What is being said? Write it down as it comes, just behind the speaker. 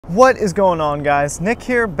What is going on, guys? Nick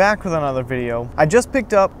here, back with another video. I just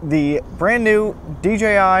picked up the brand new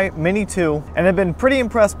DJI Mini 2 and have been pretty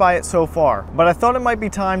impressed by it so far, but I thought it might be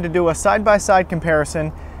time to do a side-by-side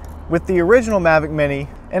comparison with the original Mavic Mini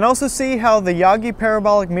and also see how the Yagi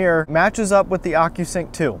parabolic mirror matches up with the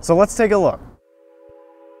Ocusync 2. So let's take a look.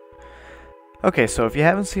 Okay, so if you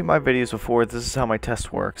haven't seen my videos before, this is how my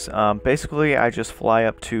test works. Basically, I just fly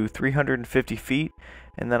up to 350 feet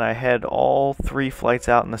and then I head all 3 flights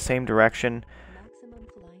out in the same direction.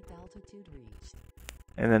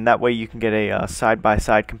 And then that way you can get a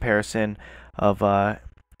side-by-side comparison of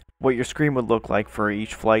what your screen would look like for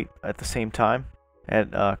each flight at the same time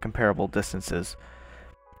at comparable distances.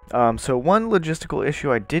 So one logistical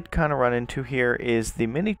issue I did kind of run into here is the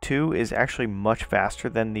Mini 2 is actually much faster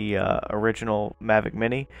than the original Mavic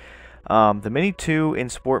Mini. The Mini 2 in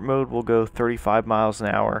sport mode will go 35 miles an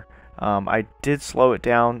hour. I did slow it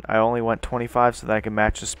down. I only went 25 so that I could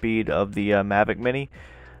match the speed of the Mavic Mini,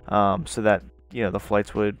 so that the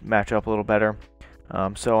flights would match up a little better.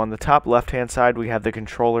 So on the top left hand side we have the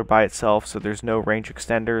controller by itself, so there's no range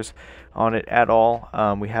extenders on it at all.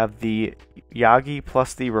 We have the Yagi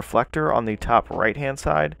plus the reflector on the top right hand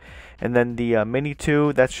side, and then the Mini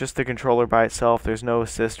 2, that's just the controller by itself. There's no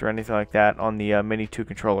assist or anything like that on the Mini 2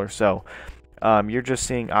 controller, so you're just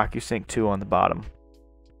seeing Ocusync 2 on the bottom.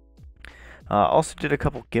 Also did a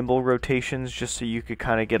couple gimbal rotations just so you could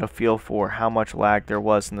kind of get a feel for how much lag there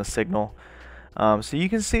was in the signal. So you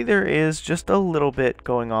can see there is just a little bit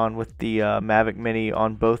going on with the Mavic Mini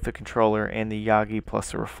on both the controller and the Yagi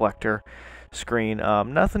plus the reflector screen.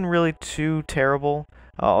 Nothing really too terrible,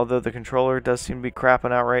 although the controller does seem to be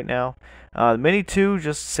crapping out right now. The Mini 2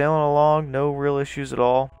 just sailing along, no real issues at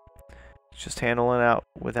all. It's just handling out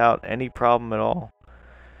without any problem at all.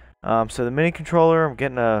 So the Mini controller, I'm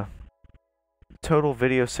getting a total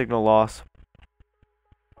video signal loss.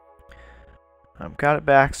 I've got it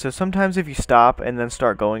back, so sometimes if you stop and then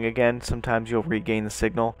start going again, sometimes you'll regain the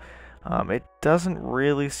signal. It doesn't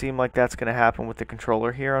really seem like that's going to happen with the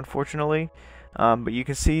controller here, unfortunately. But you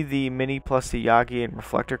can see the Mini plus the Yagi and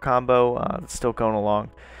reflector combo that's still going along.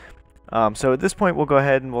 So at this point we'll go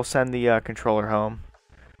ahead and we'll send the controller home.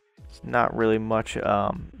 It's not really much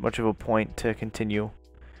of a point to continue.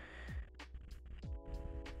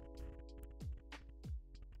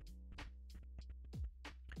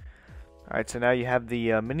 Alright, so now you have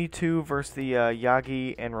the Mini 2 versus the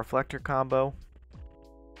Yagi and reflector combo.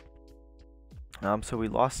 So we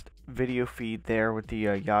lost video feed there with the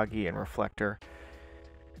Yagi and reflector.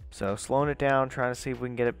 So slowing it down, trying to see if we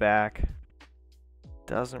can get it back.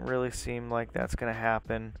 Doesn't really seem like that's going to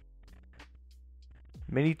happen.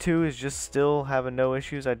 Mini 2 is just still having no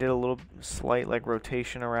issues. I did a little slight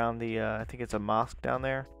rotation around the, I think it's a mosque down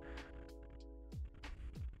there.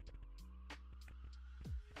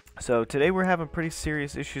 So today we're having pretty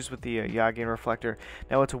serious issues with the Yagi and reflector.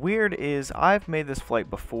 Now what's weird is I've made this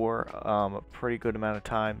flight before a pretty good amount of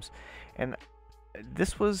times, and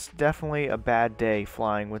this was definitely a bad day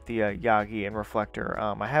flying with the Yagi and reflector.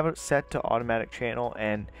 I have it set to automatic channel,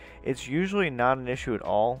 and it's usually not an issue at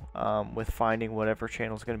all with finding whatever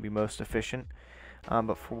channel is going to be most efficient.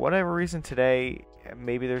 But for whatever reason today,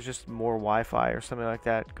 maybe there's just more Wi-Fi or something like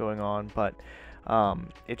that going on, but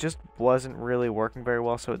it just wasn't really working very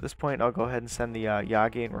well. So at this point I'll go ahead and send the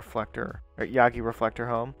Yagi and reflector, or Yagi reflector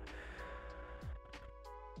home.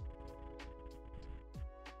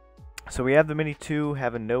 So we have the Mini 2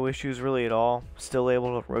 having no issues really at all, still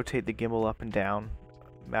able to rotate the gimbal up and down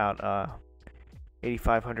about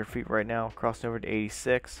 8,500 feet right now, crossing over to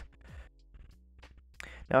 86.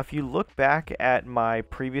 Now if you look back at my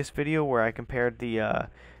previous video where I compared the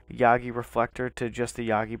Yagi reflector to just the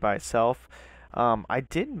Yagi by itself, I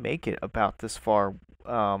did make it about this far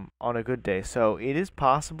on a good day, so it is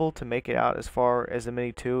possible to make it out as far as the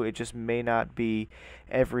Mini 2. It just may not be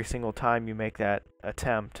every single time you make that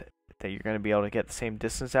attempt that you're going to be able to get the same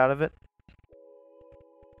distance out of it.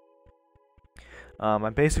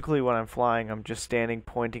 Basically when I'm flying, I'm just standing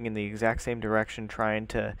pointing in the exact same direction, trying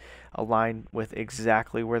to align with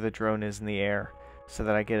exactly where the drone is in the air so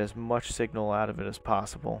that I get as much signal out of it as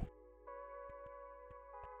possible.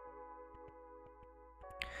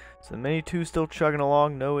 So the Mini 2 still chugging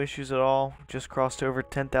along, no issues at all, just crossed over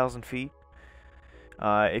 10,000 feet.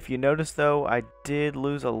 If you notice though, I did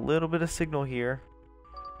lose a little bit of signal here.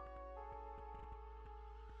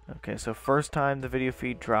 Okay, so first time the video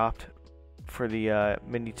feed dropped for the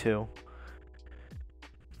Mini 2.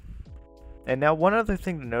 And now one other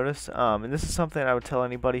thing to notice, and this is something I would tell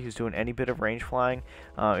anybody who's doing any bit of range flying,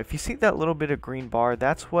 if you see that little bit of green bar,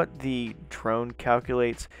 that's what the drone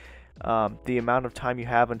calculates the amount of time you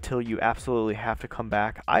have until you absolutely have to come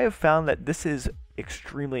back. I have found that this is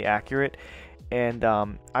extremely accurate, and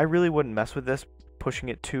I really wouldn't mess with this, pushing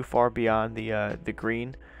it too far beyond the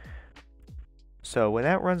green. So when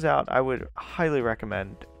that runs out, I would highly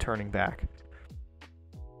recommend turning back.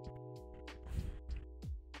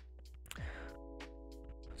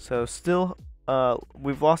 So still,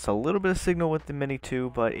 we've lost a little bit of signal with the Mini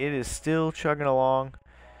 2, but it is still chugging along.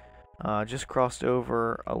 Just crossed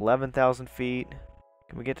over 11,000 feet.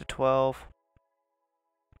 Can we get to 12?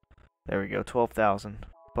 There we go, 12,000.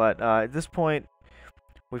 But at this point,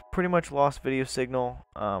 we've pretty much lost video signal.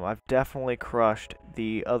 I've definitely crushed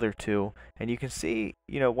the other two. And you can see,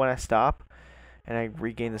 when I stop and I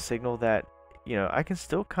regain the signal that, I can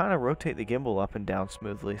still kind of rotate the gimbal up and down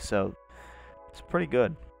smoothly. So it's pretty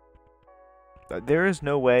good. There is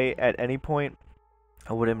no way at any point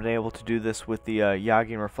I would have been able to do this with the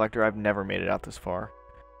Yagi and reflector. I've never made it out this far.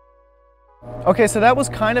 Okay, so that was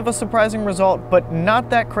kind of a surprising result, but not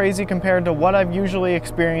that crazy compared to what I've usually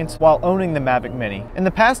experienced while owning the Mavic Mini. In the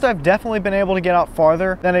past, I've definitely been able to get out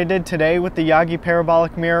farther than I did today with the Yagi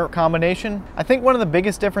parabolic mirror combination. I think one of the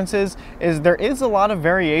biggest differences is there is a lot of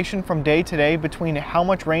variation from day to day between how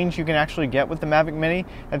much range you can actually get with the Mavic Mini.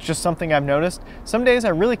 That's just something I've noticed. Some days I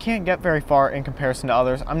really can't get very far in comparison to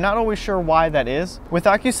others. I'm not always sure why that is. With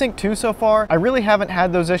Ocusync 2 so far, I really haven't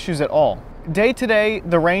had those issues at all. Day to day,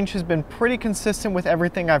 the range has been pretty consistent with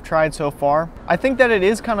everything I've tried so far. I think that it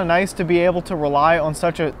is kind of nice to be able to rely on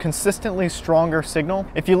such a consistently stronger signal.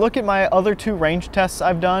 If you look at my other two range tests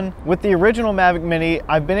I've done, with the original Mavic Mini,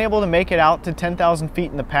 I've been able to make it out to 10,000 feet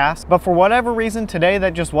in the past, but for whatever reason today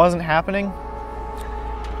that just wasn't happening.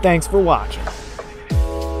 Thanks for watching.